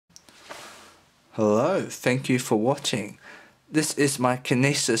Hello, thank you for watching. This is my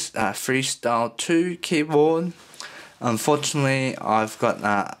Kinesis Freestyle 2 keyboard. Unfortunately, I've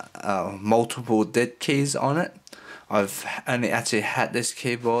got multiple dead keys on it. I've only actually had this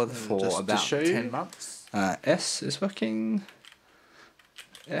keyboard for about 10 months. S is working,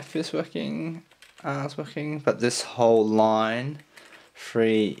 F is working, R is working, but this whole line,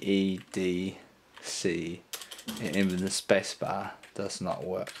 3, E, D, C, and even the spacebar does not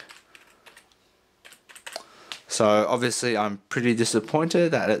work. So obviously I'm pretty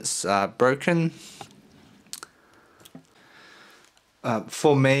disappointed that it's broken.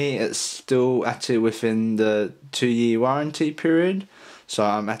 For me, it's still actually within the 2-year warranty period, so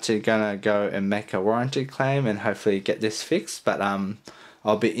I'm actually gonna go and make a warranty claim and hopefully get this fixed. But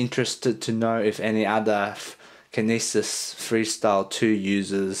I'll be interested to know if any other Kinesis Freestyle 2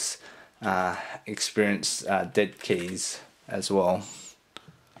 users experience dead keys as well.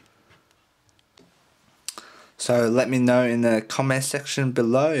 So let me know in the comment section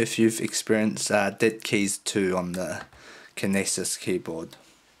below if you've experienced dead keys too on the Kinesis keyboard.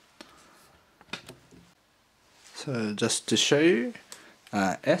 So just to show you,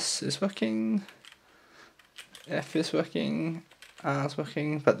 S is working, F is working, R is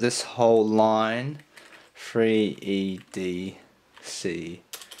working, but this whole line, 3, E, D, C,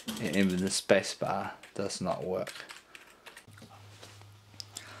 and even the spacebar does not work.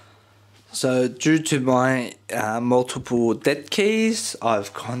 So due to my multiple dead keys,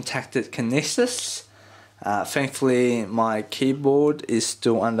 I've contacted Kinesis. Thankfully my keyboard is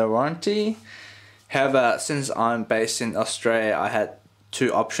still under warranty. However, since I'm based in Australia, I had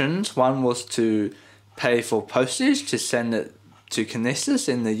two options. One was to pay for postage to send it to Kinesis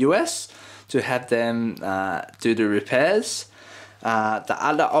in the US to have them do the repairs. The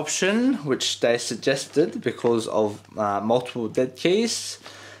other option, which they suggested because of multiple dead keys,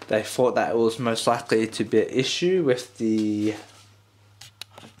 they thought that it was most likely to be an issue with the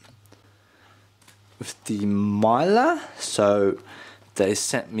miler, so they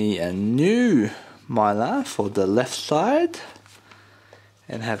sent me a new miler for the left side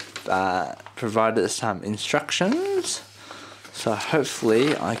and have provided some instructions. So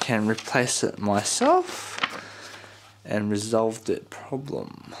hopefully I can replace it myself and resolve the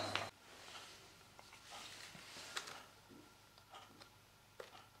problem.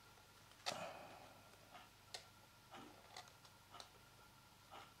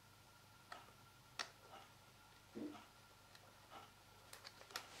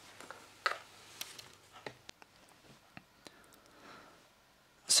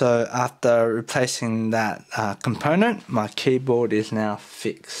 So after replacing that component, my keyboard is now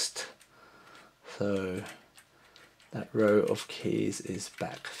fixed. So that row of keys is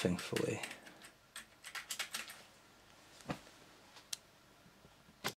back, thankfully.